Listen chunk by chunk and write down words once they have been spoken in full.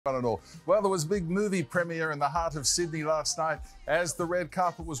One and all. Well, there was a big movie premiere in the heart of Sydney last night as the red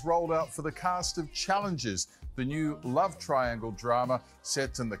carpet was rolled out for the cast of Challenges, the new love triangle drama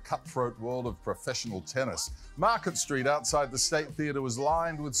set in the cutthroat world of professional tennis. Market Street outside the State Theatre was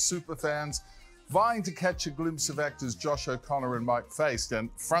lined with superfans vying to catch a glimpse of actors Josh O'Connor and Mike Faced, and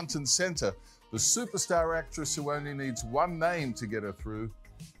front and centre, the superstar actress who only needs one name to get her through,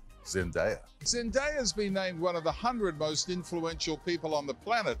 Zendaya. Zendaya's been named one of the 100 most influential people on the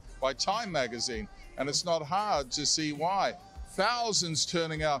planet by Time magazine, and it's not hard to see why. Thousands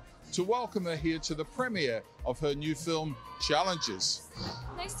turning out to welcome her here to the premiere of her new film, Challenges.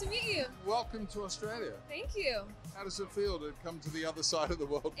 Nice to meet you. Welcome to Australia. Thank you. How does it feel to come to the other side of the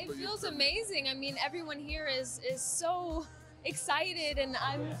world? It feels amazing. I mean, everyone here is so excited, and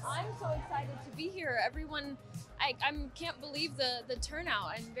I'm so excited to be here. Everyone, I can't believe the turnout.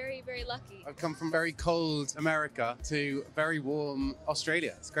 I'm very, very lucky. I've come from very cold America to very warm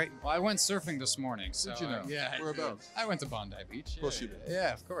Australia. It's great. Well, I went surfing this morning. So Did you know? yeah. Whereabouts? I went to Bondi Beach. Of course you did.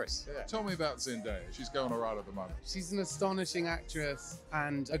 Yeah, of course. Yeah. Tell me about Zendaya. She's going all right at the moment. She's an astonishing actress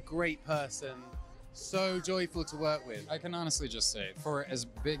and a great person. So joyful to work with. I can honestly just say, for as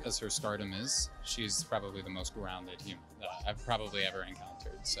big as her stardom is, she's probably the most grounded human that I've probably ever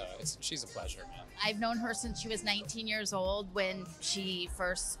encountered. So she's a pleasure, man. I've known her since she was 19 years old when she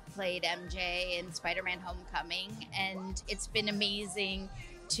first played MJ in Spider-Man Homecoming, and it's been amazing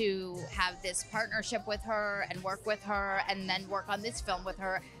to have this partnership with her and work with her and then work on this film with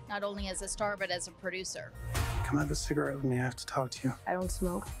her, not only as a star but as a producer. Come have a cigarette with me, I have to talk to you. I don't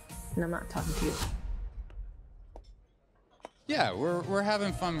smoke, and I'm not talking to you. Yeah, we're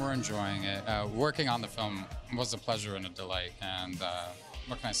having fun. We're enjoying it. Working on the film was a pleasure and a delight. And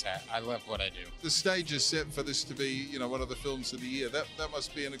what can I say? I love what I do. The stage is set for this to be, you know, one of the films of the year. That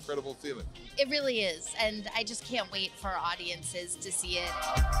must be an incredible feeling. It really is, and I just can't wait for audiences to see it.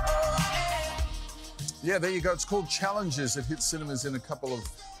 Yeah, there you go. It's called Challenges. It hits cinemas in a couple of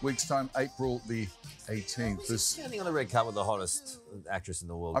weeks' time, April the 18th. Standing on the red carpet with the hottest actress in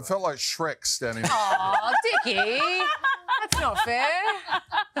the world. I felt like Shrek standing. Aw, Dickie. That's not fair.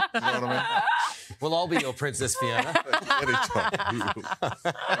 You know what I mean? Well, I'll be your Princess Fiona. Anytime.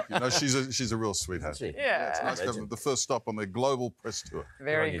 No, she's a real sweetheart. Is she? Yeah. It's nice to have the first stop on their global press tour.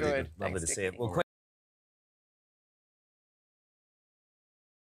 Very You good. did. Lovely Thanks, to see Dickie. it. Well,